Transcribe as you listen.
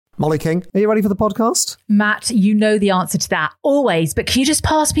Molly King, are you ready for the podcast? Matt, you know the answer to that, always, but can you just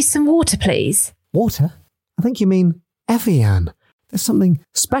pass me some water, please? Water? I think you mean Evian. There's something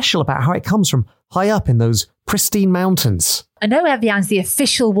special about how it comes from high up in those pristine mountains. I know Evian's the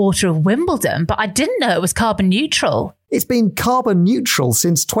official water of Wimbledon, but I didn't know it was carbon neutral. It's been carbon neutral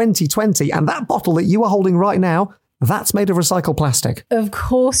since 2020, and that bottle that you are holding right now, that's made of recycled plastic. Of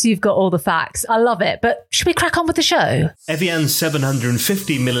course you've got all the facts. I love it. But should we crack on with the show? Evian's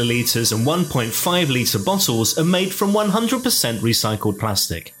 750 millilitres and 1.5 litre bottles are made from 100% recycled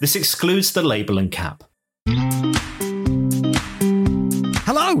plastic. This excludes the label and cap.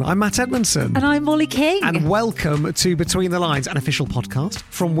 Hello, I'm Matt Edmondson. And I'm Molly King. And welcome to Between the Lines, an official podcast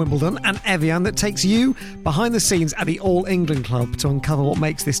from Wimbledon and Evian that takes you behind the scenes at the All England Club to uncover what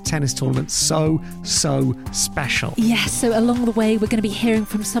makes this tennis tournament so special. Yes, so along the way, we're going to be hearing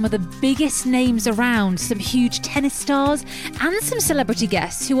from some of the biggest names around, some huge tennis stars and some celebrity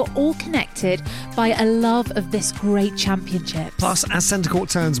guests who are all connected by a love of this great championship. Plus, as Centre Court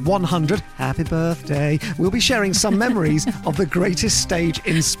turns 100, happy birthday, we'll be sharing some memories of the greatest stage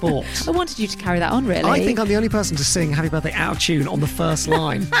in sport. I wanted you to carry that on, really. I think I'm the only person to sing Happy Birthday out of tune on the first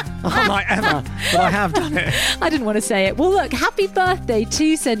line. Unlike ever, but I have done it. I didn't want to say it. Well, look, happy birthday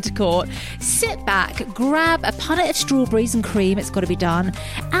to Centre Court. Sit back, grab a punnet of strawberries and cream, it's got to be done,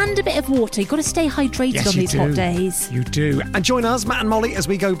 and a bit of water. You've got to stay hydrated on these hot days. You do. And join us, Matt and Molly, as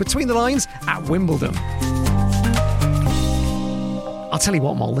we go between the lines at Wimbledon. I'll tell you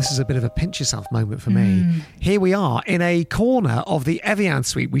what, Mol, this is a bit of a pinch yourself moment for me. Here we are in a corner of the Evian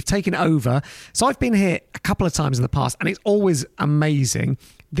suite. We've taken over. So I've been here a couple of times in the past and it's always amazing.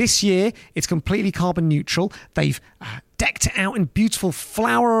 This year, it's completely carbon neutral. They've decked it out in beautiful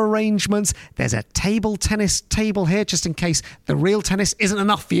flower arrangements. There's a table tennis table here, just in case the real tennis isn't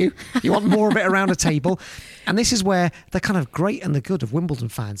enough for you. You want more of it around a table. And this is where the kind of great and the good of Wimbledon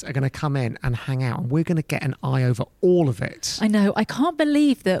fans are going to come in and hang out. And we're going to get an eye over all of it. I know. I can't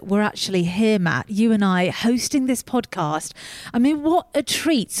believe that we're actually here, Matt, you and I, hosting this podcast. I mean, what a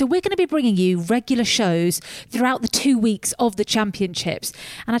treat. So we're going to be bringing you regular shows throughout the 2 weeks of the championships.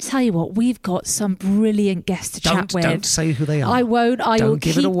 And I tell you what, we've got some brilliant guests to chat with. Don't say who they are. I won't. I will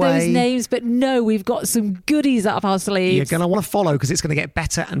keep those names. But no, we've got some goodies up our sleeves. You're going to want to follow because it's going to get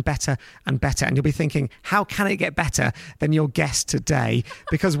better and better and better. And you'll be thinking, how can it get better than your guest today?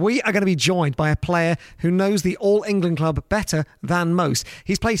 Because we are going to be joined by a player who knows the All England Club better than most.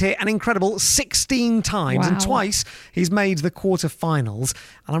 He's played here an incredible 16 times and twice he's made the quarterfinals.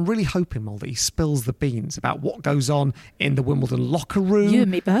 And I'm really hoping, Mol, that he spills the beans about what goes on in the Wimbledon locker room. You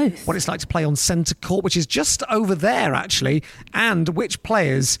and me both. What it's like to play on centre court, which is just over there, actually, and which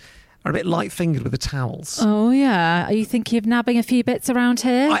players are a bit light-fingered with the towels. Oh, yeah. Are you thinking of nabbing a few bits around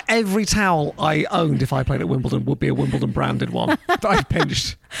here? Every towel I owned if I played at Wimbledon would be a Wimbledon-branded one that I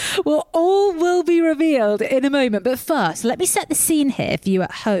pinched. Well, all will be revealed in a moment. But first, let me set the scene here for you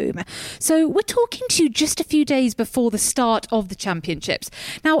at home. So we're talking to you just a few days before the start of the championships.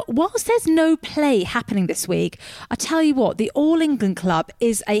 Now, whilst there's no play happening this week, I tell you what, the All England Club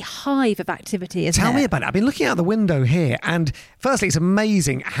is a hive of activity, isn't it? Tell me about it. I've been looking out the window here, and firstly, it's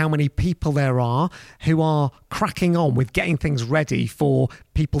amazing how many people there are who are cracking on with getting things ready for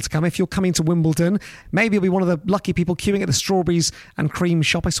people to come. If you're coming to Wimbledon, maybe you'll be one of the lucky people queuing at the strawberries and cream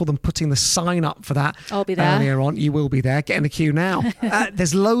shop. I saw them putting the sign up for that. I'll be there. Earlier on. You will be there. Get in the queue now.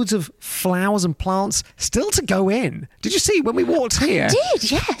 There's loads of flowers and plants still to go in. Did you see when we walked here? I did,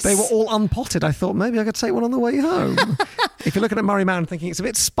 yes. They were all unpotted. I thought maybe I could take one on the way home. If you're looking at Murray Mountain thinking it's a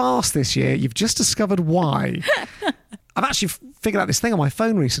bit sparse this year, you've just discovered why. I've actually figured out this thing on my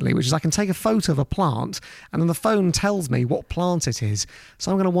phone recently, which is I can take a photo of a plant and then the phone tells me what plant it is. So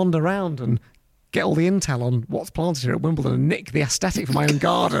I'm going to wander around and get all the intel on what's planted here at Wimbledon and nick the aesthetic for my own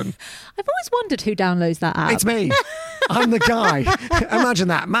garden. I've always wondered who downloads that app. It's me. I'm the guy. Imagine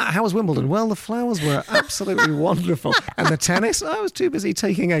that. Matt, how was Wimbledon? Well, the flowers were absolutely wonderful. And the tennis? I was too busy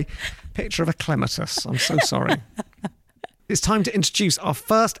taking a picture of a clematis. I'm so sorry. It's time to introduce our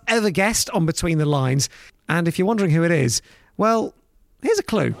first ever guest on Between the Lines. And if you're wondering who it is, well, here's a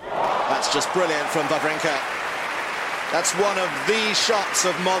clue. That's just brilliant from Wawrinka. That's one of the shots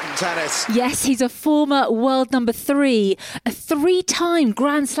of modern tennis. Yes, he's a former world number 3, a 3-time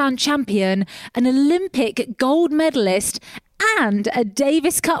Grand Slam champion, an Olympic gold medalist, and a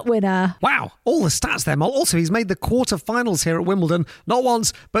Davis Cup winner. Wow, all the stats there, Mol. Also, he's made the quarterfinals here at Wimbledon, not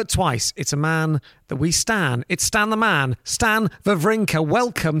once, but twice. It's a man that we stan. It's Stan the man, Stan Wawrinka.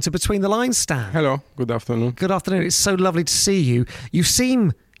 Welcome to Between the Lines, Stan. Hello, good afternoon. Good afternoon. It's so lovely to see you. You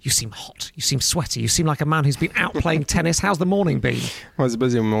seem You seem hot. You seem sweaty. You seem like a man who's been out playing tennis. How's the morning been? It was a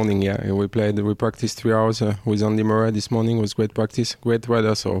busy morning, yeah. We practiced 3 hours with Andy Murray this morning. It was great practice, great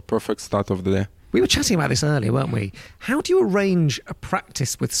weather, so perfect start of the day. We were chatting about this earlier, weren't we? How do you arrange a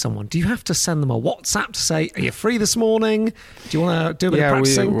practice with someone? Do you have to send them a WhatsApp to say, are you free this morning? Do you want to do a bit of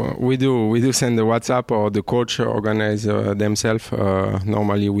practicing? We do send the WhatsApp, or the coach organize themselves.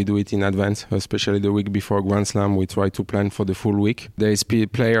 Normally we do it in advance, especially the week before Grand Slam. We try to plan for the full week. There is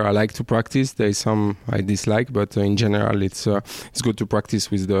player I like to practice. There is some I dislike, but in general it's good to practice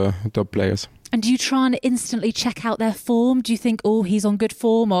with the top players. And do you try and instantly check out their form? Do you think, oh, he's on good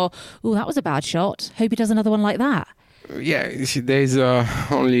form, or, oh, that was a bad shot. Hope he does another one like that? Yeah, there is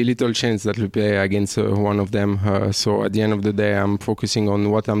only little chance that we play against one of them. So at the end of the day, I'm focusing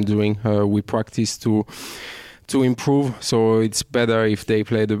on what I'm doing. We practice to improve, so it's better if they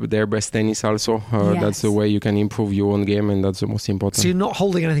play their best tennis also. Yes. That's the way you can improve your own game, and that's the most important. So you're not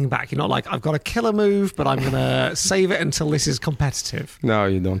holding anything back. You're not like, I've got a killer move, but I'm going to save it until this is competitive. No,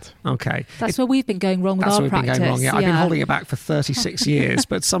 you don't. Okay. That's where we've been going wrong with our practice. That's where we've been going wrong, yeah. I've been holding it back for 36 years,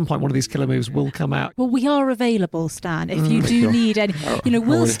 but at some point one of these killer moves will come out. Well, we are available, Stan, if you do need any.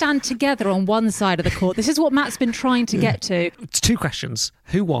 We'll stand together on one side of the court. This is what Matt's been trying to get to. It's 2 questions.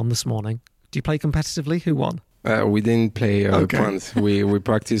 Who won this morning? Do you play competitively? Who won? We didn't play points. We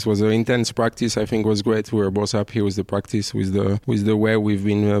practiced. Was an intense practice. I think was great. We were both happy with the practice, with the way we've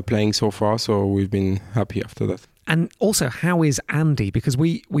been playing so far. So we've been happy after that. And also, how is Andy? Because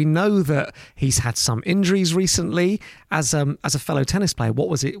we know that he's had some injuries recently. As a fellow tennis player, what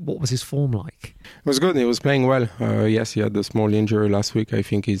was his form like? It was good. He was playing well. Yes, he had a small injury last week. I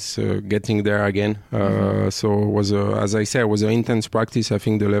think he's getting there again. So it was, as I said, it was an intense practice. I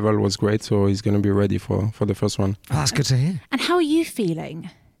think the level was great. So he's going to be ready for the first one. Oh, that's good to hear. And how are you feeling?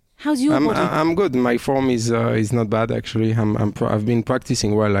 How's your body? I'm good. My form is not bad actually. I've been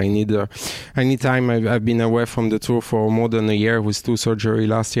practicing well. I need time. I've been away from the tour for more than a year with 2 surgery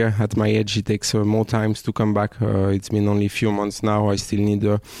last year. At my age, it takes more times to come back. It's been only a few months now. I still need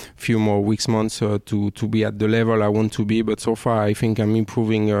a few more months to be at the level I want to be. But so far, I think I'm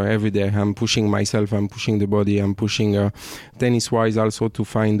improving every day. I'm pushing myself. I'm pushing the body. I'm pushing tennis-wise also to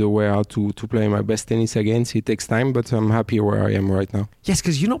find a way how to play my best tennis again. It takes time, but I'm happy where I am right now. Yes,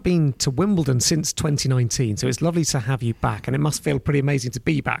 because you're not been to Wimbledon since 2019, so it's lovely to have you back, and it must feel pretty amazing to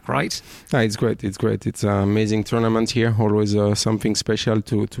be back, right? It's great. It's an amazing tournament here. Always something special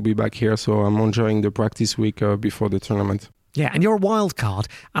to be back here, so I'm enjoying the practice week before the tournament. Yeah, and you're a wild card,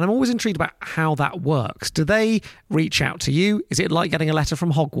 and I'm always intrigued about how that works. Do they reach out to you? Is it like getting a letter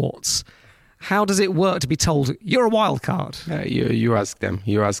from Hogwarts? How does it work to be told you're a wild card? You ask them.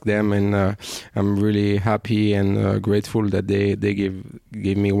 And I'm really happy and grateful that they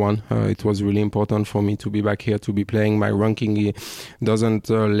gave me one. It was really important for me to be back here, to be playing. My ranking doesn't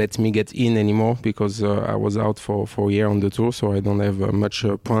let me get in anymore because I was out for a year on the tour, so I don't have much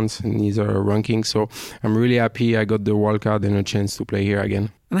points, neither ranking. So I'm really happy I got the wild card and a chance to play here again.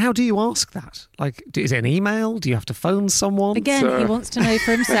 And how do you ask that? Like, is it an email? Do you have to phone someone? Again, he wants to know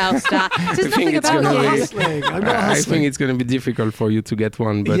for himself, Stan. There's nothing about you. I think it's going to be difficult for you to get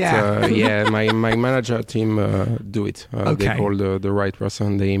one. But my manager team do it. Okay. They call the right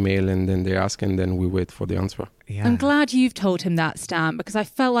person, they email, and then they ask, and then we wait for the answer. Yeah. I'm glad you've told him that, Stan, because I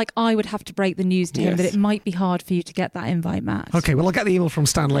felt like I would have to break the news to him that it might be hard for you to get that invite, Matt. Okay, well, I'll get the email from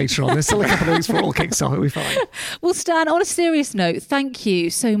Stan later on. There's still a couple of weeks before it all kicks off. It'll be fine. Well, Stan, on a serious note, thank you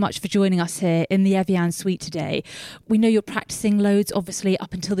so much for joining us here in the Evian suite today. We know you're practicing loads, obviously,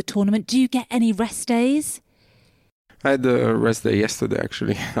 up until the tournament. Do you get any rest days? I had a rest day yesterday,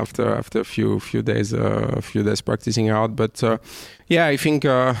 actually, after a few days practicing out. But I think,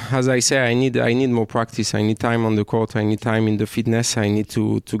 as I say, I need more practice. I need time on the court. I need time in the fitness. I need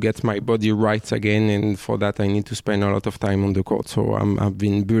to get my body right again, and for that, I need to spend a lot of time on the court. So I've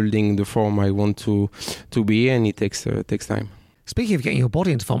been building the form I want to be, and it takes time. Speaking of getting your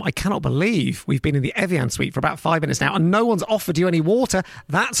body into form, I cannot believe we've been in the Evian suite for about 5 minutes now and no one's offered you any water.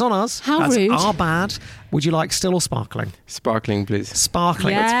 That's on us. That's rude. That's our bad. Would you like still or sparkling? Sparkling, please.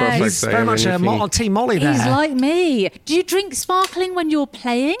 Sparkling. Yes. That's perfect. He's very much on Team Molly there. He's like me. Do you drink sparkling when you're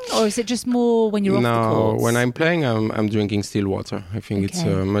playing, or is it just more when you're off the court? No, when I'm playing, I'm drinking still water. I think it's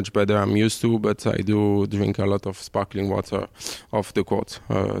much better. I'm used to, but I do drink a lot of sparkling water off the court,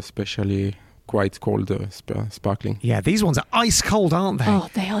 especially quite cold sparkling. Yeah, these ones are ice cold, aren't they? Oh,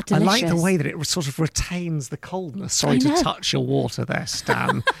 they are delicious. I like the way that it sort of retains the coldness. Sorry to touch your water there,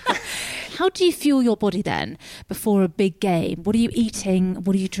 Stan. How do you fuel your body then before a big game? What are you eating?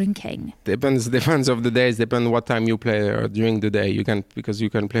 What are you drinking? Depends of the days. Depends what time you play during the day. Because you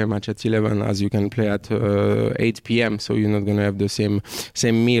can play a match at 11 as you can play at 8 p.m. So you're not gonna have the same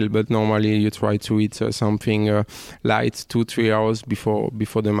meal. But normally you try to eat something light 2-3 hours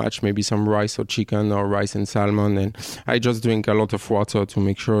before the match. Maybe some rice or chicken or rice and salmon. And I just drink a lot of water to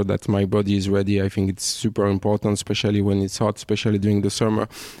make sure that my body is ready. I think it's super important, especially when it's hot, especially during the summer.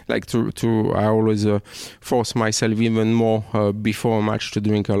 Like I always force myself even more before a match to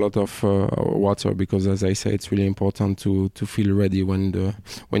drink a lot of water, because as I say, it's really important to feel ready when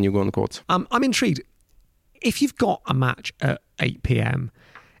you go on court. I'm intrigued. If you've got a match at 8 p.m,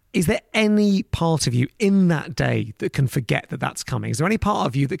 is there any part of you in that day that can forget that that's coming? Is there any part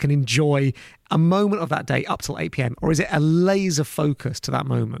of you that can enjoy a moment of that day up till 8 p.m, or is it a laser focus to that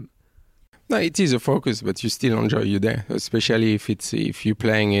moment? No, it is a focus, but you still enjoy your day, especially if you're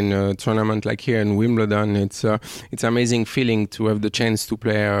playing in a tournament like here in Wimbledon. It's amazing feeling to have the chance to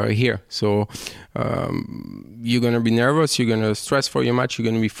play here. So you're gonna be nervous, you're gonna stress for your match, you're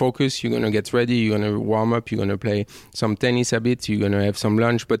gonna be focused, you're gonna get ready, you're gonna warm up, you're gonna play some tennis a bit, you're gonna have some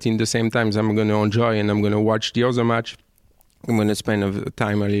lunch, but in the same time, I'm gonna enjoy and I'm gonna watch the other match. I'm going to spend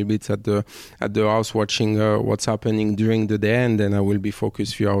time a little bit at the house watching what's happening during the day, and then I will be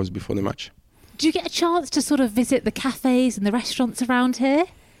focused a few hours before the match. Do you get a chance to sort of visit the cafes and the restaurants around here?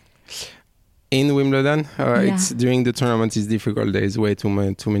 In Wimbledon, it's during the tournament. It's difficult. There's way too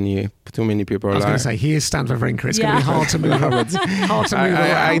many people. I was going to say, here's Stan Wawrinka. It's going to be hard to move around.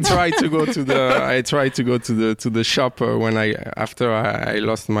 I try to go to the shop when after I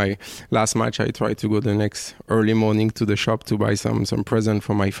lost my last match. I try to go the next early morning to the shop to buy some present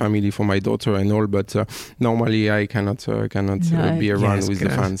for my family, for my daughter and all. But normally I cannot be around with the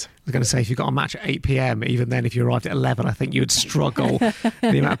fans. I was going to say, if you've got a match at 8 p.m, even then, if you arrived at 11, I think you'd struggle.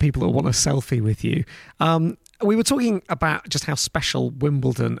 The amount of people that want a selfie with you. We were talking about just how special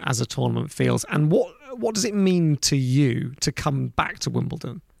Wimbledon as a tournament feels, and what does it mean to you to come back to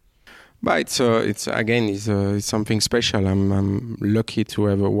Wimbledon? But it's something special. I'm lucky to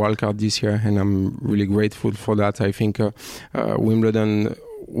have a wildcard this year, and I'm really grateful for that. I think Wimbledon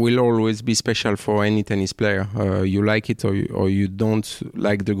will always be special for any tennis player. You like it or you don't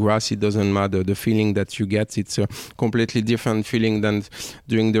like the grass, it doesn't matter. The feeling that you get, it's a completely different feeling than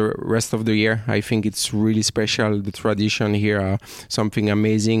during the rest of the year. I think it's really special. The tradition here are something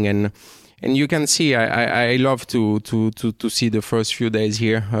amazing, and you can see, I love to see the first few days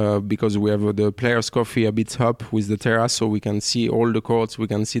here because we have the players' coffee a bit up with the terrace, so we can see all the courts, we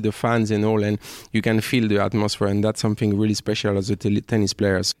can see the fans and all, and you can feel the atmosphere, and that's something really special as a tennis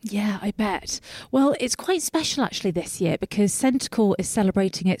players. Yeah, I bet. Well, it's quite special actually this year because Centre Court is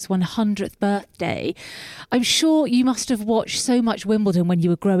celebrating its 100th birthday. I'm sure you must have watched so much Wimbledon when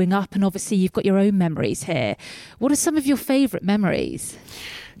you were growing up, and obviously you've got your own memories here. What are some of your favourite memories?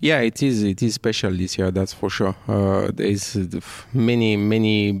 Yeah, it is special this year, that's for sure. There's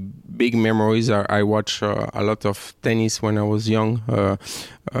many big memories. I watched a lot of tennis when I was young,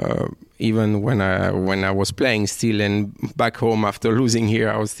 even when I was playing still, and back home after losing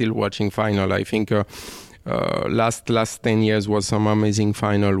here, I was still watching final. I think last 10 years was some amazing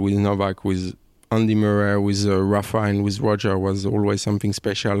final with Novak, with Andy Murray, with Rafa and with Roger. Was always something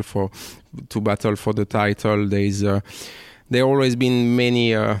special to battle for the title. There always been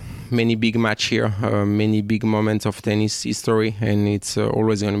many big match here, many big moments of tennis history, and it's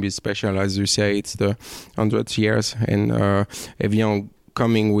always going to be special. As you say, it's the 100 years, and Evian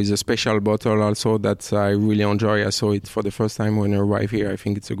coming with a special bottle also that I really enjoy. I saw it for the first time when I arrived here. I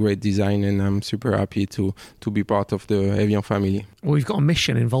think it's a great design, and I'm super happy to be part of the Evian family. Well, we've got a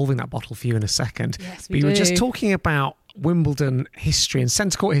mission involving that bottle for you in a second. Yes, we were just talking about Wimbledon history and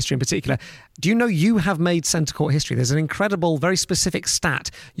Centre Court history in particular. Do you know you have made Centre Court history? There's an incredible, very specific stat.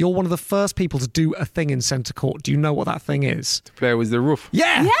 You're one of the first people to do a thing in Centre Court. Do you know what that thing is? To play with the roof.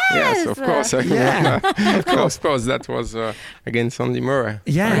 Yeah! Yes, of course. Of course, that was against Andy Murray.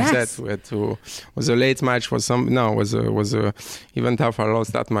 Yes. It was a late match. Was even though I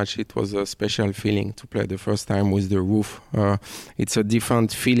lost that match, it was a special feeling to play the first time with the roof. It's a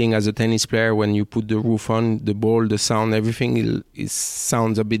different feeling as a tennis player when you put the roof on, the ball, the sound, everything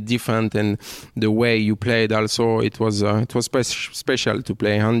sounds a bit different, and the way you played also, it was special to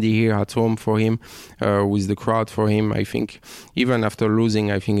play Andy here at home for him, with the crowd for him. I think even after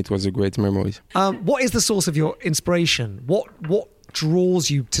losing, I think it was a great memory. What is the source of your inspiration? What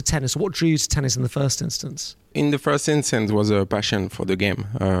draws you to tennis? What drew you to tennis in the first instance? In the first instance, was a passion for the game.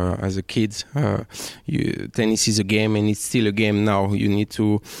 As a kid, tennis is a game, and it's still a game now. You need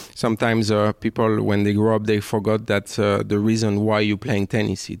to. Sometimes people, when they grow up, they forgot that the reason why you're playing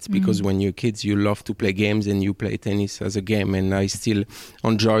tennis. It's because when you're kids, you love to play games, and you play tennis as a game. And I still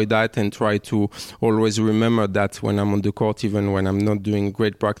enjoy that, and try to always remember that when I'm on the court, even when I'm not doing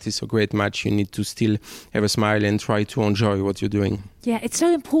great practice or great match, you need to still have a smile and try to enjoy what you're doing. Yeah, it's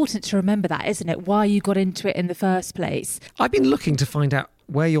so important to remember that, isn't it? Why you got into it in the first place. I've been looking to find out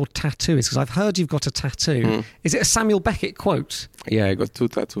where your tattoo is, because I've heard you've got a tattoo. Is it a Samuel Beckett quote? Yeah, I got 2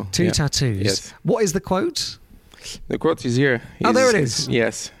 tattoos. Two tattoos? Yes. What is the quote? The quote is here. Oh, there it is.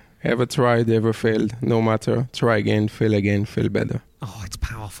 Yes. Ever tried, ever failed. No matter. Try again, feel better. Oh, it's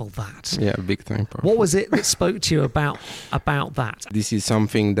powerful, that. Yeah, big time powerful. What was it that spoke to you about that? This is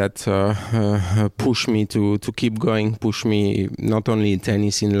something that pushed me to keep going, push me not only in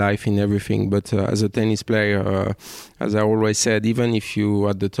tennis, in life, in everything, but as a tennis player, as I always said, even if you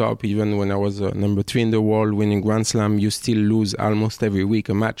at the top, even when I was number 3 in the world, winning Grand Slam, you still lose almost every week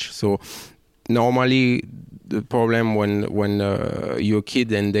a match. So normally the problem when you're a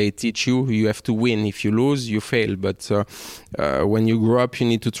kid and they teach you have to win. If you lose, you fail. But when you grow up, you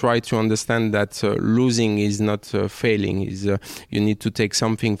need to try to understand that losing is not failing. You need to take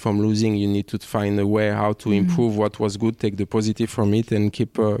something from losing. You need to find a way how to improve what was good, take the positive from it, and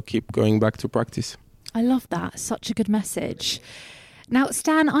keep going back to practice. I love that. Such a good message. Now,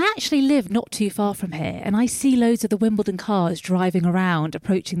 Stan, I actually live not too far from here, and I see loads of the Wimbledon cars driving around,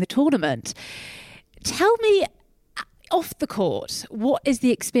 approaching the tournament. Tell me, off the court, what is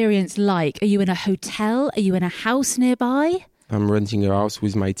the experience like? Are you in a hotel? Are you in a house nearby? I'm renting a house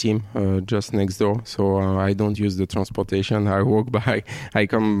with my team just next door, so I don't use the transportation. I walk by. I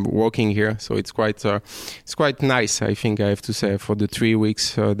come walking here, so it's quite nice. I think I have to say, for the 3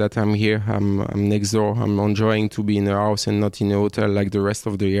 weeks that I'm here, I'm next door. I'm enjoying to be in a house and not in a hotel like the rest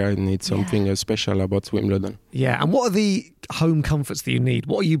of the year, and it's something special about Wimbledon. Yeah, and what are the home comforts that you need?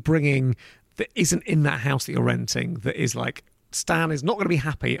 What are you bringing that isn't in that house that you're renting, that is like, Stan is not going to be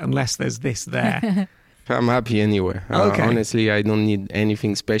happy unless there's this there? I'm happy anywhere. Okay. Honestly, I don't need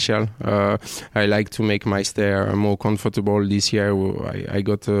anything special. I like to make my stay more comfortable. This year, I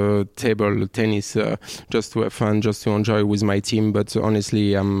got a table tennis just to have fun, just to enjoy with my team. But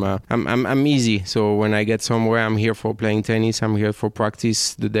honestly, I'm easy. So when I get somewhere, I'm here for playing tennis. I'm here for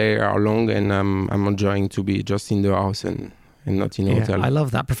practice. The days are long, and I'm enjoying to be just in the house and not in a hotel. I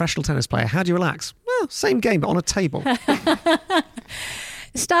love that. Professional tennis player. How do you relax? Well, same game, but on a table.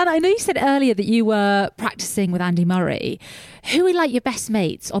 Stan, I know you said earlier that you were practicing with Andy Murray. Who are like your best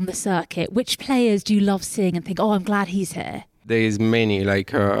mates on the circuit? Which players do you love seeing and think, oh, I'm glad he's here? There is many.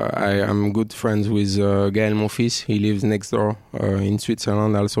 Like I'm good friends with Gael Monfils. He lives next door in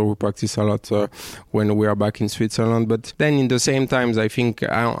Switzerland. Also, we practice a lot when we are back in Switzerland. But then, in the same times, I think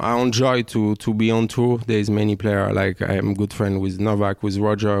I enjoy to be on tour. There is many players. Like I am good friend with Novak, with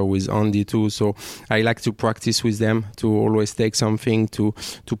Roger, with Andy too. So I like to practice with them, to always take something to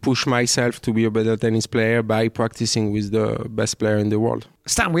push myself to be a better tennis player by practicing with the best player in the world.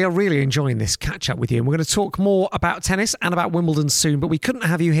 Stan, we are really enjoying this catch-up with you, and we're going to talk more about tennis and about Wimbledon soon, but we couldn't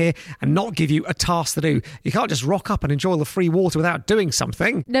have you here and not give you a task to do. You can't just rock up and enjoy the free water without doing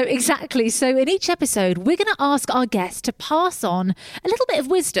something. No, exactly. So in each episode, we're going to ask our guests to pass on a little bit of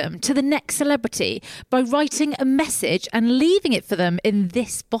wisdom to the next celebrity by writing a message and leaving it for them in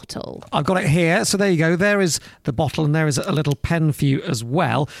this bottle. I've got it here. So there you go. There is the bottle, and there is a little pen for you as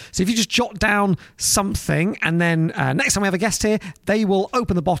well. So if you just jot down something, and then next time we have a guest here, they will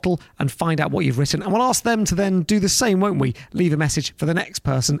open the bottle and find out what you've written, and we'll ask them to then do the same, won't we? Leave a message for the next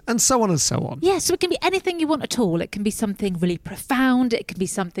person, and so on and so on. Yeah, so it can be anything you want at all. It can be something really profound, it can be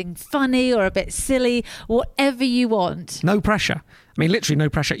something funny or a bit silly, whatever you want. No pressure. I mean, literally no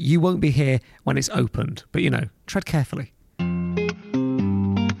pressure. You won't be here when it's opened, but tread carefully.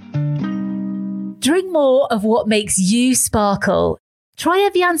 Drink more of what makes you sparkle. Try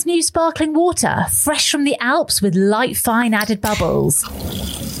Evian's new sparkling water, fresh from the Alps with light fine added bubbles.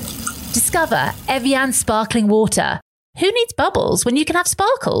 Discover Evian sparkling water. Who needs bubbles when you can have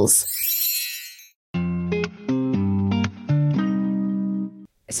sparkles?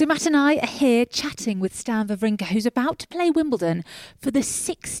 So Matt and I are here chatting with Stan Wawrinka, who's about to play Wimbledon for the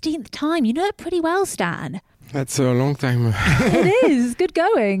 16th time. You know it pretty well, Stan. That's a long time. It is. Good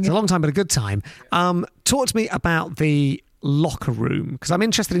going. It's a long time, but a good time. Talk to me about the locker room, because I'm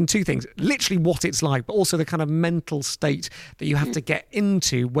interested in two things: literally what it's like, but also the kind of mental state that you have to get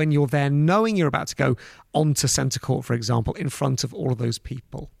into when you're there, knowing you're about to go onto centre court, for example, in front of all of those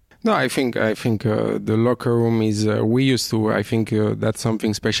people. No, I think the locker room is. We used to. I think that's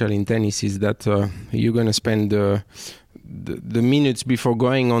something special in tennis is that you're gonna spend the minutes before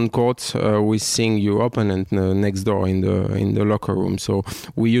going on court with seeing your opponent next door in the locker room. So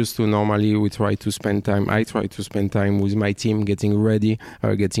we try to spend time. I try to spend time with my team, getting ready,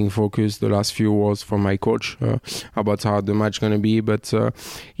 getting focused. The last few words from my coach about how the match gonna be. But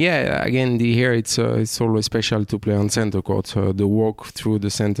again, here it's always special to play on center court. The walk through the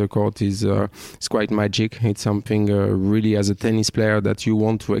center court is quite magic. It's something really as a tennis player that you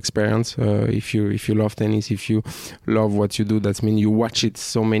want to experience. If you love tennis, if you love what you do, that means you watch it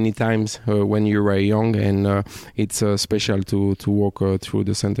so many times when you were young, and it's special to walk through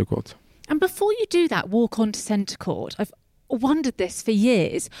the center court. And before you do that walk onto centre court, I've wondered this for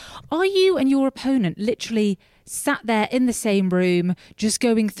years. Are you and your opponent literally sat there in the same room just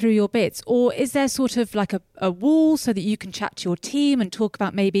going through your bits, or is there sort of like a wall so that you can chat to your team and talk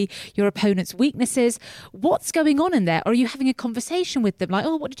about maybe your opponent's weaknesses? What's going on in there? Or are you having a conversation with them like,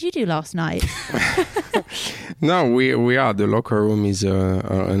 oh, what did you do last night? No, we are. The locker room is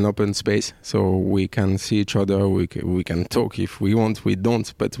an open space, so we can see each other. We can talk if we want. We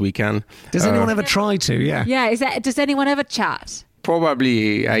don't, but we can. Does anyone ever try to? Yeah. Yeah. Does anyone ever chat?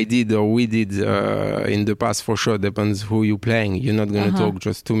 Probably I did or we did in the past, for sure. Depends who you're playing. You're not going to talk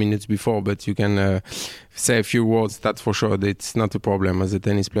just 2 minutes before, but you can say a few words. That's for sure. It's not a problem. As a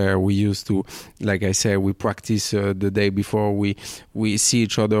tennis player, we used to, like I said, we practice the day before. We see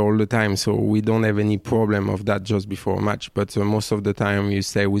each other all the time, so we don't have any problem of that just before a match. But most of the time you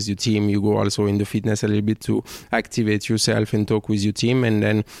stay with your team. You go also in the fitness a little bit to activate yourself and talk with your team, and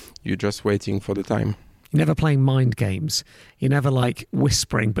then you're just waiting for the time. You're never playing mind games. You're never like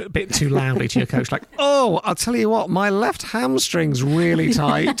whispering, but a bit too loudly to your coach, like, oh, I'll tell you what, my left hamstring's really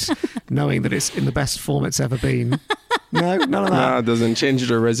tight, knowing that it's in the best form it's ever been. No, none of that. No, it doesn't change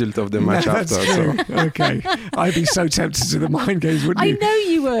the result of the match after. That's true. So. Okay. I'd be so tempted to do the mind games, wouldn't you? I know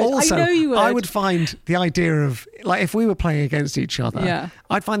you would. Also, I know you would. I would find the idea of, like, if we were playing against each other,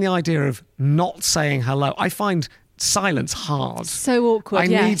 I'd find the idea of not saying hello. I find silence hard. So awkward. I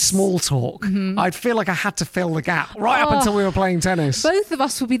need small talk. Mm-hmm. I'd feel like I had to fill the gap right up until we were playing tennis. Both of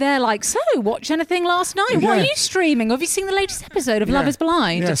us would be there like, so watch anything last night? What are you streaming? Have you seen the latest episode of Love is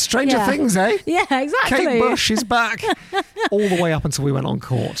Blind? Yeah, Stranger Things, eh? Yeah, exactly. Kate Bush is back. All the way up until we went on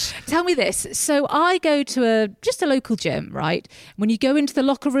court. Tell me this. So I go to just a local gym, right? When you go into the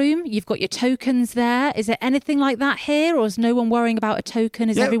locker room, you've got your tokens there. Is there anything like that here, or is no one worrying about a token?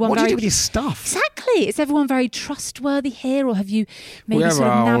 Is everyone what very... do you do with your stuff? Exactly. Is everyone very trustworthy here, or have you maybe we have sort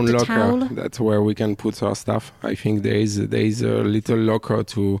of our own nabbed a locker. towel? That's where we can put our stuff. I think there is a little locker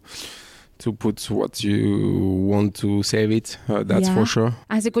to put what you want to save it. That's for sure.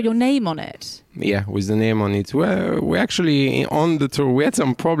 Has it got your name on it? Yeah, with the name on it. We actually, on the tour, we had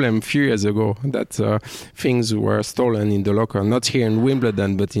some problem a few years ago that things were stolen in the locker. Not here in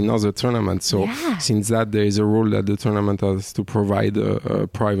Wimbledon, but in other tournaments. So since that, there is a rule that the tournament has to provide a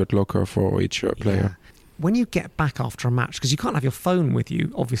private locker for each player. When you get back after a match, because you can't have your phone with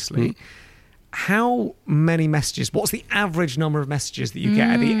you, obviously, how many messages, what's the average number of messages that you get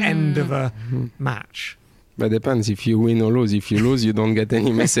at the end of a match? But it depends if you win or lose. If you lose, you don't get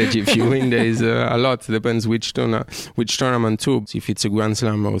any message. If you win, there is a lot. It depends which tournament too. If it's a Grand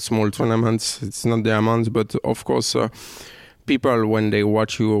Slam or small tournaments, it's not the amount. But of course, people, when they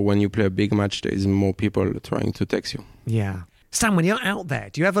watch you or when you play a big match, there is more people trying to text you. Yeah. Stan, when you're out there,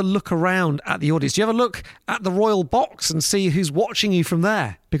 do you ever look around at the audience? Do you ever look at the Royal Box and see who's watching you from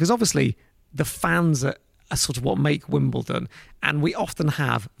there? Because obviously the fans are sort of what make Wimbledon, and we often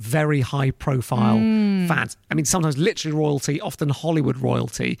have very high profile fans. I mean, sometimes literally royalty, often Hollywood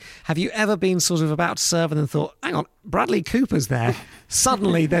royalty. Have you ever been sort of about to serve and then thought, hang on, Bradley Cooper's there?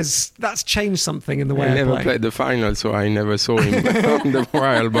 Suddenly that's changed something in the way I never play. played the final, so I never saw him on the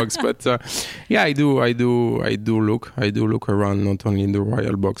Royal Box. But I do look around, not only in the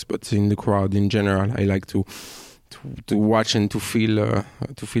Royal Box, but in the crowd in general. I like to watch and to feel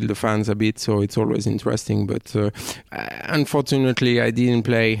the fans a bit, so it's always interesting. But unfortunately, I didn't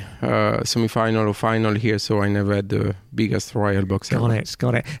play semi-final or final here, so I never had the biggest Royal Box ever.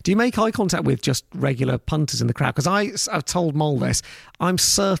 Got it. Do you make eye contact with just regular punters in the crowd? Because I've told Mole this. I'm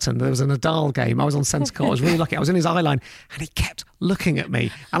certain there was a Nadal game. I was on centre court. I was really lucky. I was in his eye line, and he kept looking at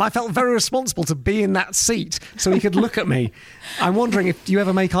me. And I felt very responsible to be in that seat so he could look at me. I'm wondering if you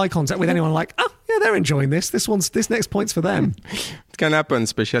ever make eye contact with anyone like, oh, yeah, they're enjoying this. This next point's for them. It can happen,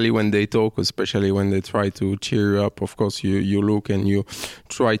 especially when they talk, especially when they try to cheer you up. Of course, you look and you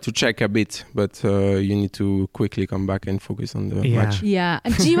try to check a bit, but you need to quickly come back and focus on the match. Yeah.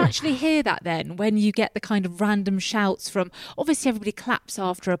 And do you actually hear that then when you get the kind of random shouts from, obviously everybody claps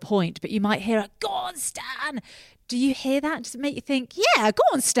after a point, but you might hear a, go on, Stan. Do you hear that? Does it make you think, yeah, go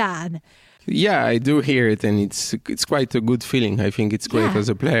on, Stan? Yeah, I do hear it, and it's quite a good feeling. I think it's great as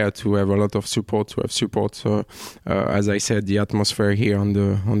a player to have a lot of support, to have support. So, as I said, the atmosphere here on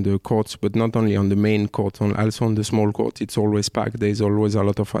the courts, but not only on the main court, also on the small court, it's always packed. There's always a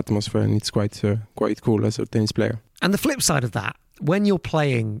lot of atmosphere, and it's quite cool as a tennis player. And the flip side of that, when you're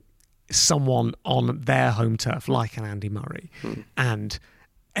playing someone on their home turf, like an Andy Murray, and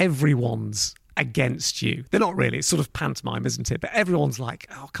everyone's against you. They're not really. It's sort of pantomime, isn't it? But everyone's like,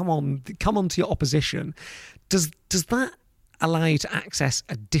 oh, come on to your opposition. Does that allow you to access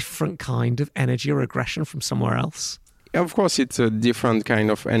a different kind of energy or aggression from somewhere else? Of course, it's a different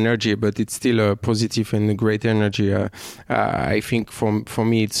kind of energy, but it's still a positive and a great energy. I think for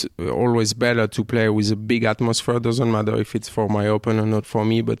me, it's always better to play with a big atmosphere. Doesn't matter if it's for my opponent or not for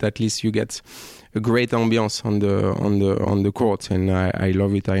me, but at least you get a great ambience on the court, and I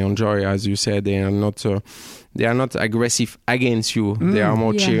love it. I enjoy, as you said, they are not aggressive against you. They are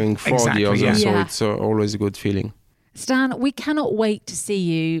more cheering for the other. So it's always a good feeling. Stan, we cannot wait to see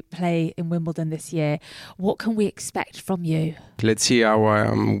you play in Wimbledon this year. What can we expect from you? Let's see how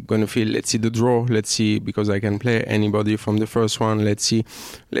I'm going to feel. Let's see the draw. Let's see, because I can play anybody from the first one. Let's see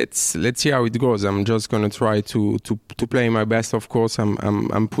how it goes. I'm just going to try to play my best. Of course,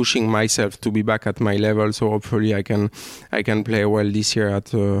 I'm pushing myself to be back at my level. So hopefully I can play well this year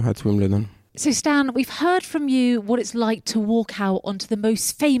at Wimbledon. So Stan, we've heard from you what it's like to walk out onto the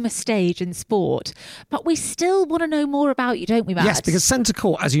most famous stage in sport, but we still want to know more about you, don't we, Matt? Yes, because Centre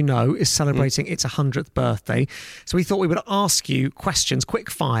Court, as you know, is celebrating its 100th birthday. So we thought we would ask you questions, quick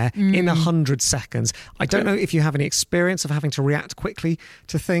fire, in 100 seconds. I don't know if you have any experience of having to react quickly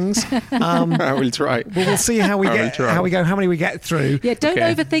to things. I will try. But we'll see how we go, how many we get through. Yeah, don't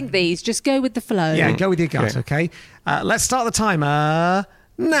overthink these. Just go with the flow. Yeah, go with your gut, okay? Let's start the timer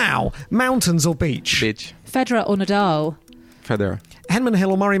now. Mountains or beach? Beach. Federer or Nadal? Federer. Henman Hill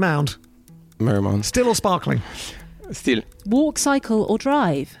or Murray Mound? Murray Mound. Still or sparkling? Still. Walk, cycle or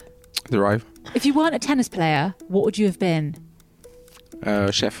drive? Drive. If you weren't a tennis player, what would you have been?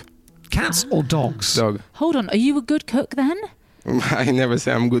 Chef. Cats or dogs? Dog. Hold on, are you a good cook then? I never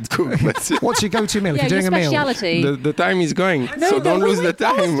say I'm good cook, but what's your go-to meal if you're doing your a meal? speciality. The time is going, so don't lose the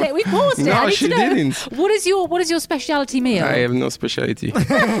time. We paused it. No, she didn't. What is your speciality meal? I have no speciality.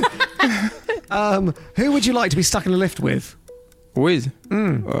 Who would you like to be stuck in a lift with? With?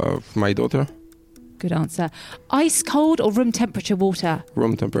 My daughter. Good answer. Ice cold or room temperature water?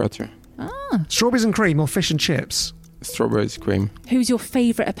 Room temperature. Strawberries and cream or fish and chips? Strawberries cream. Who's your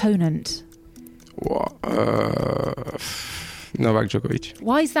favourite opponent? Novak Djokovic.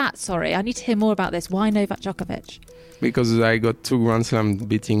 Why is that? Sorry, I need to hear more about this. Why Novak Djokovic? Because I got 2 Grand Slams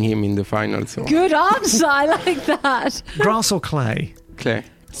beating him in the final. So. Good answer. I like that. Grass or clay? Clay.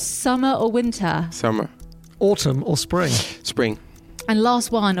 Summer or winter? Summer. Autumn or spring? Spring. And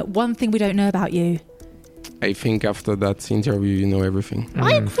last one thing we don't know about you. I think after that interview, you know everything.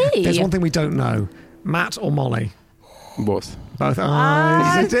 I agree. There's one thing we don't know. Matt or Molly? Both. Both.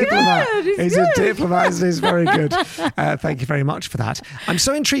 He's a diplomat. He's a diplomat. He's very good. Thank you very much for that. I'm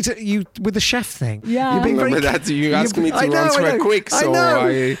so intrigued at you with the chef thing. Yeah. You're being you asked me to answer quick, so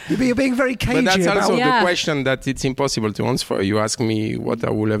you're being very cagey. But that's also about the question that it's impossible to answer. You ask me what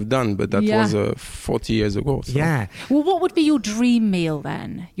I would have done, but that was 40 years ago. So. Yeah. Well, what would be your dream meal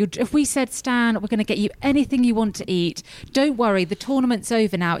then? If we said, Stan, we're going to get you anything you want to eat. Don't worry, the tournament's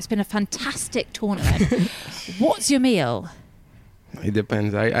over now. It's been a fantastic tournament. What's your meal? It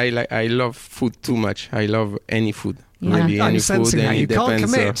depends. I love food too much. I love any food. Yeah. Really, any food. And it you can't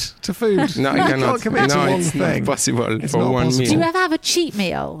commit to food. No, I cannot. You can't commit to one it's thing. not possible It's for not one possible. meal. Do you ever have a cheat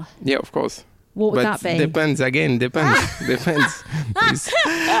meal? Yeah, of course. What would but that be? Depends. Depends.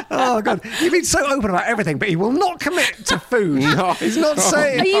 Oh God, you've been so open about everything, but he will not commit to food. No, he's not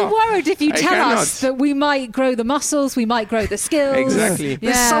saying. Are you worried if you I tell cannot. us that we might grow the muscles, we might grow the skills? Exactly.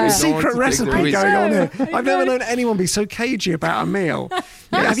 There's Yeah. some secret recipe going on here. I I've never know. known anyone be so cagey about a meal.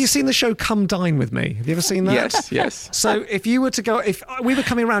 Yeah, have you seen the show Come Dine With Me? Have you ever seen that? Yes. So if we were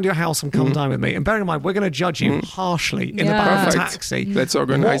coming around your house and come dine with me, and bearing in mind we're going to judge you harshly in the back of a Perfect. taxi. Let's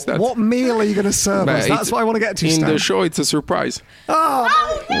organise that. What meal are you going to serve But us? That's what I want to get to, In Stan. the show, it's a surprise.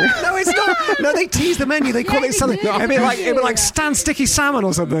 Oh, No, it's not. No, they tease the menu. They call it something. It'd be like Stan Sticky Salmon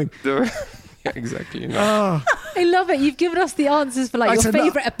or something. Yeah, exactly. No. I love it. You've given us the answers for like your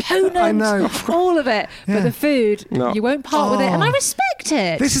favourite opponent. I know. All of it. Yeah. But the food, you won't part with it. And I respect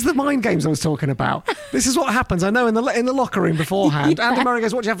it. This is the mind games I was talking about. This is what happens. I know in the locker room beforehand. Andy Murray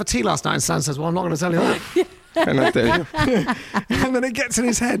goes, "What did you have for tea last night?" And Stan says, "Well, I'm not going to tell you that." Can I tell you? And then it gets in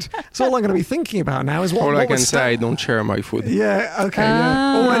his head. So all I'm going to be thinking about now is what. All what I can was say, I don't share my food. Yeah. Okay.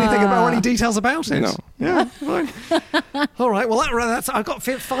 Yeah. Or anything about or any details about it. No. Yeah. Fine. All right. Well, that's. I've got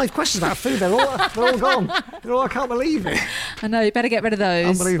 5 questions about food. They're all gone. I can't believe it. I know. You better get rid of those.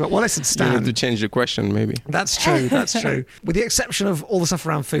 Unbelievable. Well, listen, Stan. You need to change the question, maybe. That's true. That's true. With the exception of all the stuff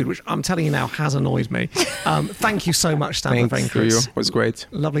around food, which I'm telling you now has annoyed me. Thank you so much, Stan. Thanks to you. It was great.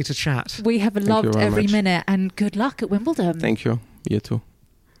 Lovely to chat. We have loved every minute, and good luck at Wimbledon. Thank you. You too.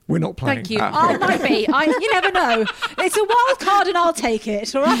 We're not playing. Thank you. I might be. You never know. It's a wild card, and I'll take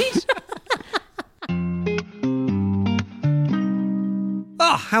it. All right.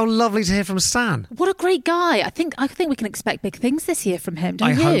 Oh, how lovely to hear from Stan. What a great guy. I think we can expect big things this year from him,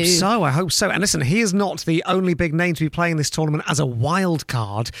 don't you? I hope so. And listen, he is not the only big name to be playing this tournament as a wild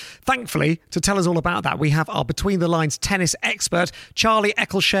card. Thankfully, to tell us all about that, we have our Between the Lines tennis expert, Charlie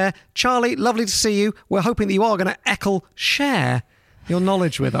Eccleshare. Charlie, lovely to see you. We're hoping that you are going to share your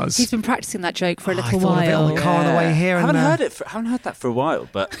knowledge with us. He's been practicing that joke for a little I thought while. of it on the car on the way here. I haven't heard that for a while,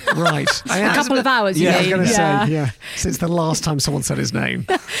 but right, a couple of hours. Yeah, I was going to say since the last time someone said his name.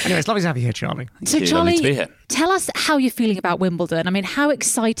 Anyway, it's lovely to have you here, Charlie. So, lovely to be here. Tell us how you're feeling about Wimbledon. I mean, how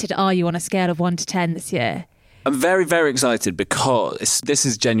excited are you on a scale of 1 to 10 this year? I'm very, very excited because this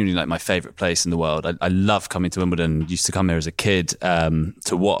is genuinely like my favourite place in the world. I love coming to Wimbledon. Used to come here as a kid to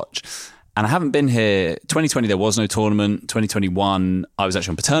watch. And I haven't been here. 2020, there was no tournament. 2021, I was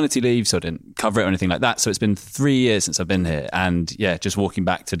actually on paternity leave, so I didn't cover it or anything like that. So it's been 3 years since I've been here. And yeah, just walking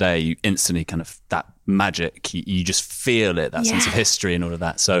back today, you instantly kind of, that magic, you just feel it, that sense of history and all of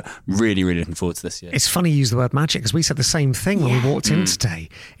that. So really, really looking forward to this year. It's funny you use the word magic because we said the same thing when we walked in today.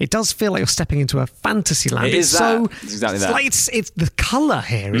 It does feel like you're stepping into a fantasy land. It's exactly that. Like it's the colour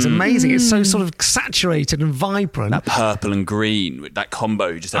here is amazing. It's so sort of saturated and vibrant. That purple and green, that combo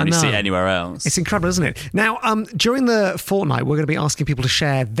you just don't really see anywhere else. It's incredible, isn't it? Now, during the fortnight, we're going to be asking people to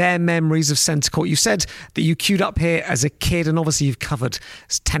share their memories of centre court. You said that you queued up here as a kid, and obviously you've covered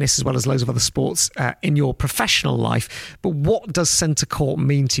tennis as well as loads of other sports in your professional life. But what does centre court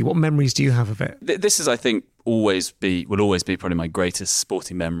mean to you? What memories do you have of it? This is, I think, will always be probably my greatest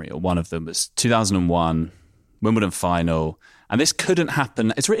sporting memory, or one of them was 2001 Wimbledon final. And this couldn't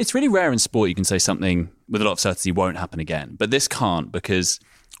happen. It's really rare in sport you can say something with a lot of certainty won't happen again. But this can't, because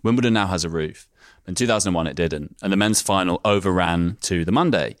Wimbledon now has a roof. In 2001 it didn't. And the men's final overran to the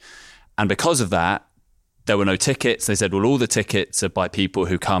Monday. And because of that, there were no tickets. They said, well, all the tickets are by people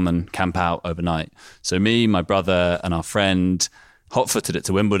who come and camp out overnight. So me, my brother and our friend hot-footed it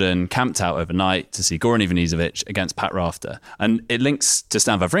to Wimbledon, camped out overnight to see Goran Ivanisevic against Pat Rafter. And it links to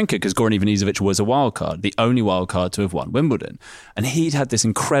Stan Wawrinka because Goran Ivanisevic was a wild card, the only wild card to have won Wimbledon. And he'd had this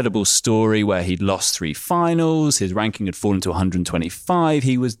incredible story where he'd lost 3 finals, his ranking had fallen to 125,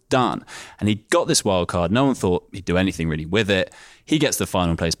 he was done. And he got this wild card. No one thought he'd do anything really with it. He gets the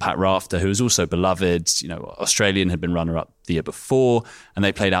final and plays Pat Rafter, who was also beloved. You know, Australian, had been runner-up the year before, and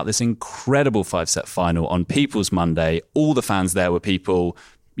they played out this incredible 5-set final on People's Monday. All the fans there were people,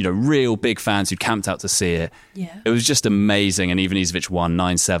 you know, real big fans who camped out to see it. Yeah. It was just amazing. And Ivanisevic won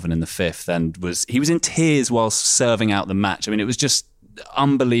 9-7 in the 5th, and he was in tears whilst serving out the match. I mean, it was just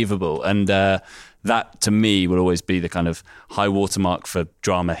unbelievable. And that, to me, will always be the kind of high watermark for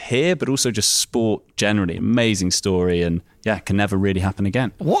drama here, but also just sport generally. Amazing story, and yeah, can never really happen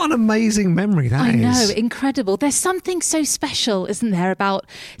again. What an amazing memory that is. I know, incredible. There's something so special, isn't there, about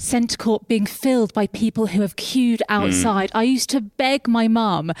centre court being filled by people who have queued outside. I used to beg my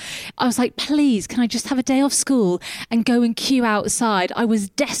mum. I was like, please, can I just have a day off school and go and queue outside? I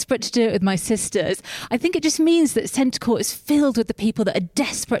was desperate to do it with my sisters. I think it just means that centre court is filled with the people that are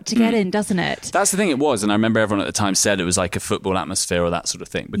desperate to get in, doesn't it? That's the thing, it was. And I remember everyone at the time said it was like a football atmosphere or that sort of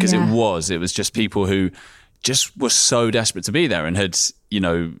thing, because it was just people who just were so desperate to be there and had, you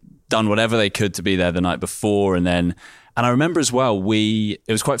know, done whatever they could to be there the night before. And I remember as well, it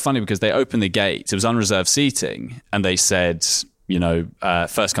was quite funny because they opened the gates, it was unreserved seating, and they said, you know,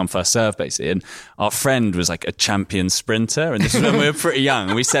 first come, first serve, basically. And our friend was like a champion sprinter, and this is when we were pretty young.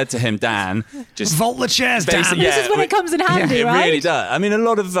 And we said to him, Dan, just vault the chairs, Dan. This is when it comes in handy, right? It really does. I mean, a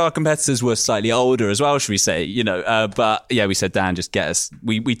lot of our competitors were slightly older as well, should we say, you know, but yeah, we said, Dan, just get us.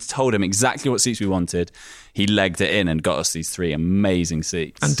 We told him exactly what seats we wanted. He legged it in and got us these 3 amazing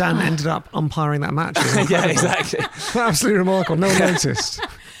seats. And Dan ended up umpiring that match. Yeah, exactly. Absolutely remarkable. No one noticed.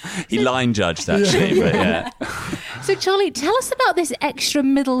 He line judged, actually. But yeah. So, Charlie, tell us about this extra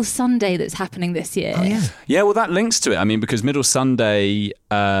Middle Sunday that's happening this year. Oh, yeah. Yeah, well, that links to it. I mean, because Middle Sunday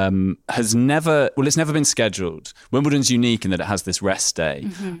it's never been scheduled. Wimbledon's unique in that it has this rest day,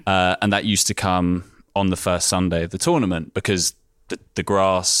 and that used to come on the first Sunday of the tournament because the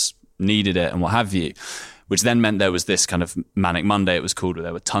grass needed it and what have you, which then meant there was this kind of Manic Monday, it was called, where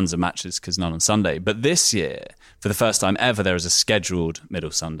there were tons of matches because none on Sunday. But this year, for the first time ever, there is a scheduled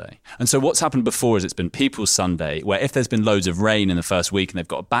Middle Sunday. And so what's happened before is it's been People's Sunday, where if there's been loads of rain in the first week and they've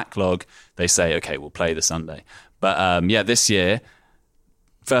got a backlog, they say, okay, we'll play the Sunday. But this year,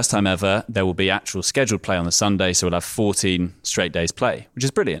 first time ever, there will be actual scheduled play on the Sunday, so we'll have 14 straight days play, which is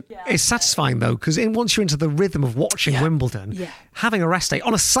brilliant. Yeah. It's satisfying, though, because once you're into the rhythm of watching Wimbledon, having a rest day,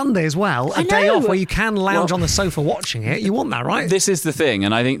 on a Sunday as well, a day off where you can lounge on the sofa watching it, you want that, right? This is the thing,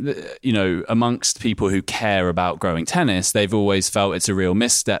 and I think that, amongst people who care about growing tennis, they've always felt it's a real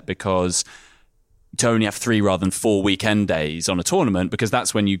misstep because to only have 3 rather than 4 weekend days on a tournament, because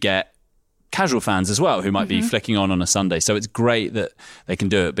that's when you get casual fans as well who might be flicking on a Sunday. So it's great that they can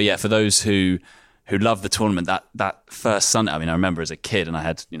do it. But yeah, for those who love the tournament, that first Sunday, I mean, I remember as a kid and I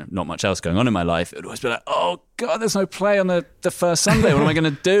had not much else going on in my life, it would always be like, oh God, there's no play on the first Sunday. What am I going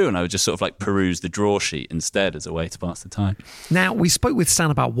to do? And I would just sort of like peruse the draw sheet instead as a way to pass the time. Now, we spoke with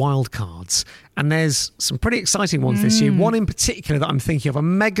Stan about wildcards, and there's some pretty exciting ones this year. One in particular that I'm thinking of, a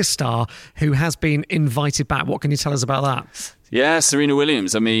megastar who has been invited back. What can you tell us about that? Yeah, Serena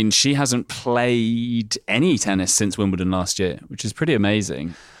Williams. I mean, she hasn't played any tennis since Wimbledon last year, which is pretty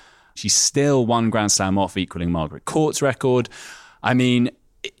amazing. She's still 1 Grand Slam off, equaling Margaret Court's record. I mean,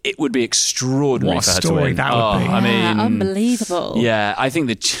 it would be extraordinary what for her story to win. That would be. I mean, unbelievable. Yeah, I think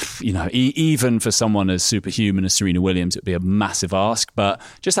that, even for someone as superhuman as Serena Williams, it would be a massive ask, but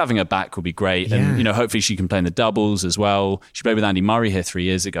just having her back would be great. Yeah. And, hopefully she can play in the doubles as well. She played with Andy Murray here 3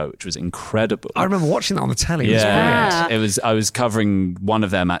 years ago, which was incredible. I remember watching that on the telly. It Yeah, was brilliant. I was covering one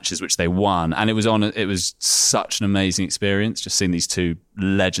of their matches, which they won, and it was such an amazing experience, just seeing these two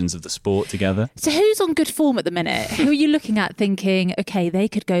legends of the sport together. So who's on good form at the minute? Who are you looking at thinking, okay, they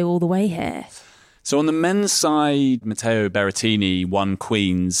could go all the way here? So on the men's side, Matteo Berrettini won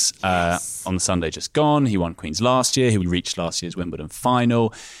Queens on the Sunday just gone. He won Queens last year. He reached last year's Wimbledon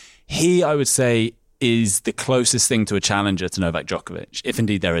final. He, I would say, is the closest thing to a challenger to Novak Djokovic, if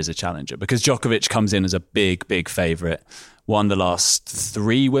indeed there is a challenger, because Djokovic comes in as a big, big favourite, won the last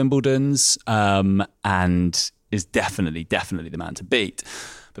 3 Wimbledons, and is definitely the man to beat.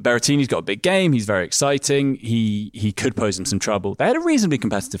 But Berrettini's got a big game. He's very exciting. He could pose him some trouble. They had a reasonably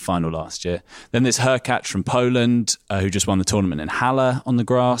competitive final last year. Then there's Hurkacz from Poland, who just won the tournament in Halle on the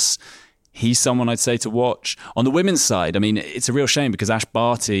grass. He's someone I'd say to watch. On the women's side, I mean, it's a real shame because Ash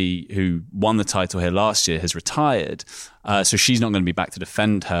Barty, who won the title here last year, has retired. So she's not going to be back to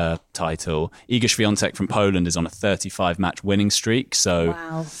defend her title. Iga Świątek from Poland is on a 35-match winning streak. So,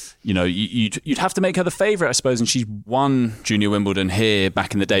 wow. You'd have to make her the favourite, I suppose. And she's won Junior Wimbledon here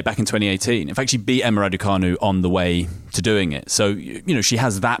back in the day, back in 2018. In fact, she beat Emma Raducanu on the way to doing it. So, she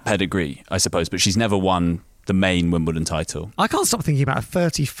has that pedigree, I suppose, but she's never won the main Wimbledon title. I can't stop thinking about a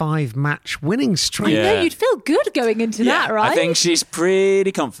 35-match winning streak. I know, you'd feel good going into that, right? I think she's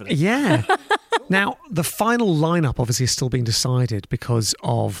pretty confident. Yeah. Now, the final lineup obviously is still being decided because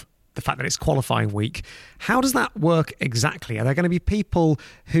of the fact that it's qualifying week. How does that work exactly? Are there going to be people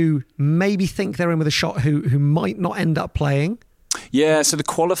who maybe think they're in with a shot who might not end up playing? Yeah, so the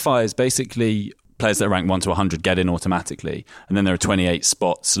qualifiers basically, players that are ranked 1 to 100 get in automatically, and then there are 28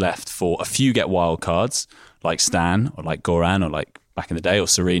 spots left for a few get wild cards, like Stan or like Goran or like back in the day or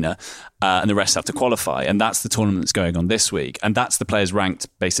Serena, and the rest have to qualify, and that's the tournament that's going on this week, and that's the players ranked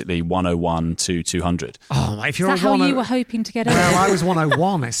basically 101 to 200. Oh, if you're is that how you were hoping to get in? Well, I was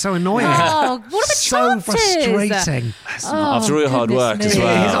 101. It's so annoying. Oh, what are the so chances? frustrating. After all your hard work goodness as me.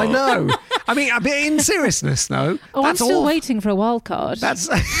 well. It is, I know. I mean, a bit in seriousness, though. Oh, I'm still waiting for a wild card. That's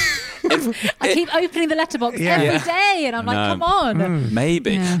I keep opening the letterbox every day, and I'm like, come on.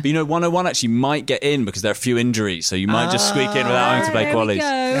 Maybe. Yeah. But 101 actually might get in because there are a few injuries, so you might just squeak in without having to play There we qualies.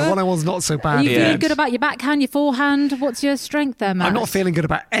 go. yeah, 101's not so bad. Are you yet. feeling good about your backhand, your forehand? What's your strength there, Matt? I'm not feeling good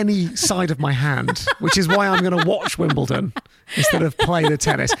about any side of my hand, which is why I'm going to watch Wimbledon instead of play the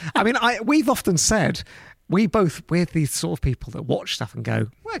tennis. I mean, we've often said we're these sort of people that watch stuff and go,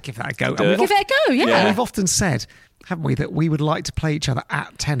 well, give that a go. And Give it a go, yeah. And we've often said, haven't we, that we would like to play each other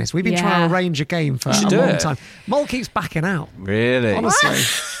at tennis. We've been trying to arrange a game for a long time. Mol keeps backing out. Really? Honestly.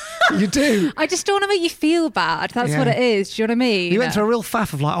 You do. I just don't want to make you feel bad. That's what it is. Do you know what I mean? You went through a real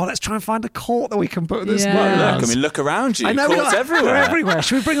faff of like, let's try and find a court that we can put this. Yeah. Well, look, I mean, look around you. I know, Courts everywhere. They're everywhere.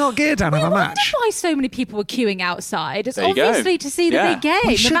 Should we bring our gear down and have a match? That's why so many people were queuing outside. It's There you go. obviously to see the big game,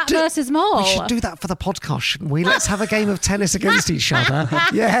 We the should Matt versus Mole. We should do that for the podcast, shouldn't we? Let's have a game of tennis against each other.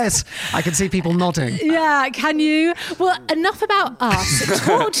 Yes, I can see people nodding. Yeah, can you? Well, enough about us.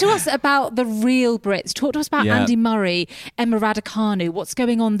 Talk to us about the real Brits. Talk to us about Andy Murray, Emma Raducanu. What's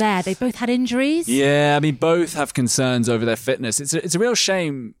going on there? They both had injuries. Yeah, I mean, both have concerns over their fitness. It's a real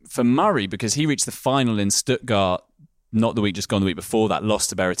shame for Murray because he reached the final in Stuttgart, not the week just gone, the week before that, lost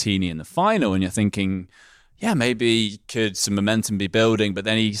to Berrettini in the final, and you're thinking, yeah, maybe could some momentum be building, but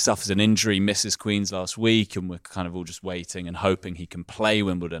then he suffers an injury, misses Queen's last week, and we're kind of all just waiting and hoping he can play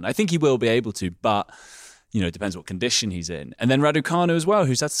Wimbledon. I think he will be able to, but it depends what condition he's in. And then Raducanu as well,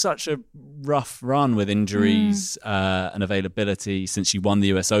 who's had such a rough run with injuries and availability since she won the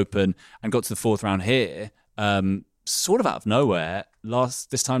US Open and got to the fourth round here, sort of out of nowhere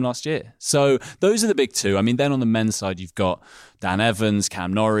this time last year. So those are the big two. I mean, then on the men's side, you've got Dan Evans,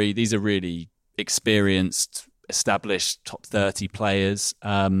 Cam Norrie. These are really experienced, established top 30 players.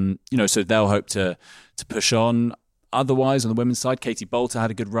 So they'll hope to push on. Otherwise, on the women's side, Katie Bolter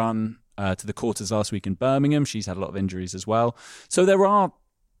had a good run to the quarters last week in Birmingham. She's had a lot of injuries as well. So there are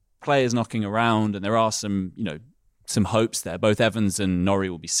players knocking around, and there are some hopes there. Both Evans and Norrie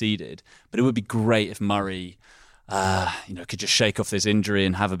will be seeded, but it would be great if Murray could just shake off this injury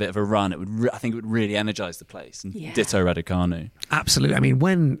and have a bit of a run. I think it would really energise the place. And ditto Raducanu. Absolutely. I mean,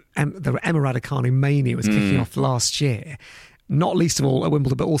 when the Emma Raducanu mania was kicking off last year, not least of all at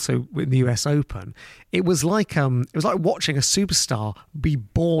Wimbledon, but also in the US Open, it was like watching a superstar be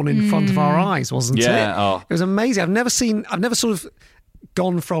born in front of our eyes, wasn't it? Yeah. It was amazing. I've never sort of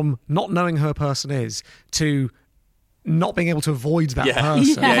gone from not knowing who a person is to not being able to avoid that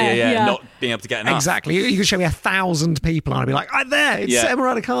person. Yeah. Not being able to get enough. Exactly. You could show me 1,000 people and I'd be like, there, it's Emma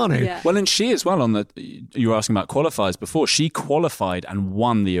Raducanu. Yeah. Well, and she as well you were asking about qualifiers before. She qualified and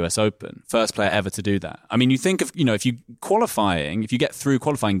won the US Open. First player ever to do that. I mean, you think of, if you get through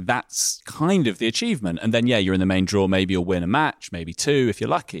qualifying, that's kind of the achievement. And then, you're in the main draw. Maybe you'll win a match, maybe two if you're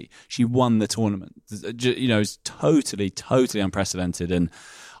lucky. She won the tournament. It's totally, totally unprecedented. And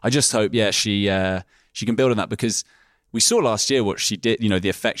I just hope, she can build on that because we saw last year what she did, the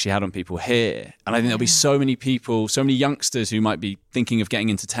effect she had on people here. And I think there'll be so many people, so many youngsters who might be thinking of getting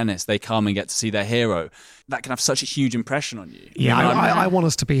into tennis. They come and get to see their hero. That can have such a huge impression on you. Yeah, I want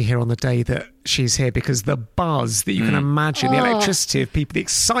us to be here on the day that she's here because the buzz that you can imagine, the electricity of people, the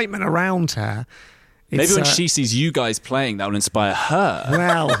excitement around her. Maybe when she sees you guys playing, that will inspire her.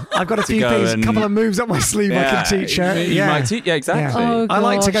 Well, I've got a few things, a couple of moves up my sleeve I can teach her. Exactly. Yeah. Oh, I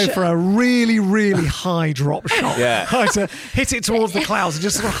like to go for a really, really high drop shot. I like to hit it towards the clouds and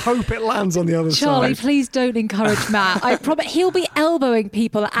just sort of hope it lands on the other Charlie, side. please don't encourage Matt. I promise he'll be elbowing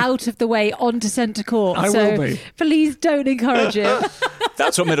people out of the way onto centre court. I will be. Please don't encourage him.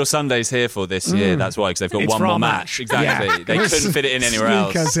 That's what Middle Sunday's here for this year. That's why, because they've got one more match. Exactly. Yeah. They couldn't fit it in anywhere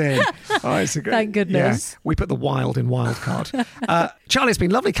else. Us in. It's a good, Thank goodness. We put the wild in wild card. Charlie, it's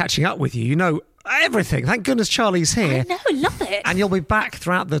been lovely catching up with you. You know everything. Thank goodness Charlie's here. I know, love it. And you'll be back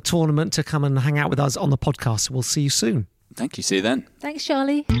throughout the tournament to come and hang out with us on the podcast. We'll see you soon. Thank you. See you then. Thanks,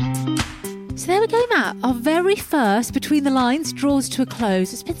 Charlie. So there we go, Matt. Our very first Between the Lines draws to a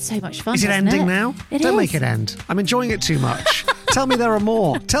close. It's been so much fun. Is it ending now? Don't is. make it end. I'm enjoying it too much. Tell me there are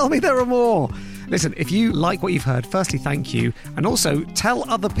more. Tell me there are more. Listen, if you like what you've heard, firstly, thank you. And also, tell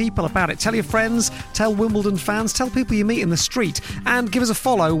other people about it. Tell your friends, tell Wimbledon fans, tell people you meet in the street, and give us a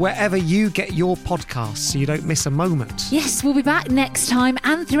follow wherever you get your podcasts so you don't miss a moment. Yes, we'll be back next time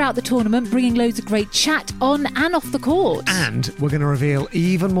and throughout the tournament, bringing loads of great chat on and off the court. And we're going to reveal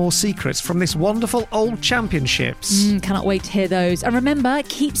even more secrets from this wonderful old championships. Cannot wait to hear those. And remember,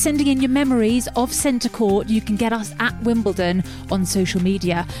 keep sending in your memories of centre court. You can get us at Wimbledon on social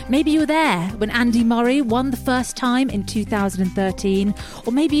media. Maybe you were there when Andy Murray won the first time in 2013,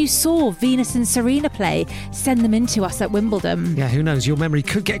 or maybe you saw Venus and Serena play. Send them in to us at Wimbledon. Yeah, who knows? Your memory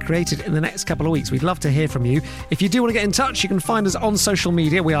could get created in the next couple of weeks. We'd love to hear from you. If you do want to get in touch, you can find us on social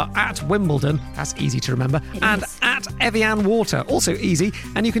media. We are at Wimbledon. That's easy to remember. And at Evian Water. Also easy.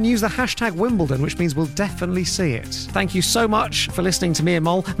 And you can use the hashtag Wimbledon, which means we'll definitely see it. Thank you so much for listening to me and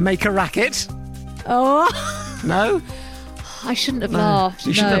Mol make a racket. Oh, No? I shouldn't have laughed.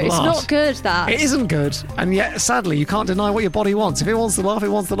 You shouldn't have it's laughed. not good, that. It isn't good. And yet, sadly, you can't deny what your body wants. If it wants to laugh, it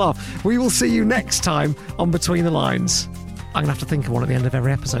wants to laugh. We will see you next time on Between the Lines. I'm going to have to think of one at the end of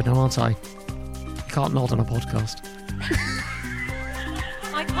every episode now, aren't I? You can't nod on a podcast.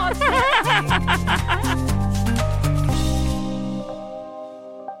 I can't.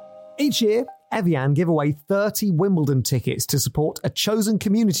 Each year, Evian give away 30 Wimbledon tickets to support a chosen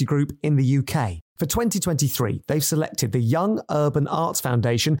community group in the UK. For 2023, they've selected the Young Urban Arts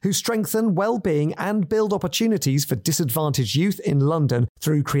Foundation, who strengthen well-being and build opportunities for disadvantaged youth in London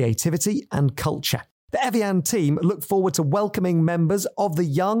through creativity and culture. The Evian team look forward to welcoming members of the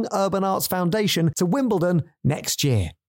Young Urban Arts Foundation to Wimbledon next year.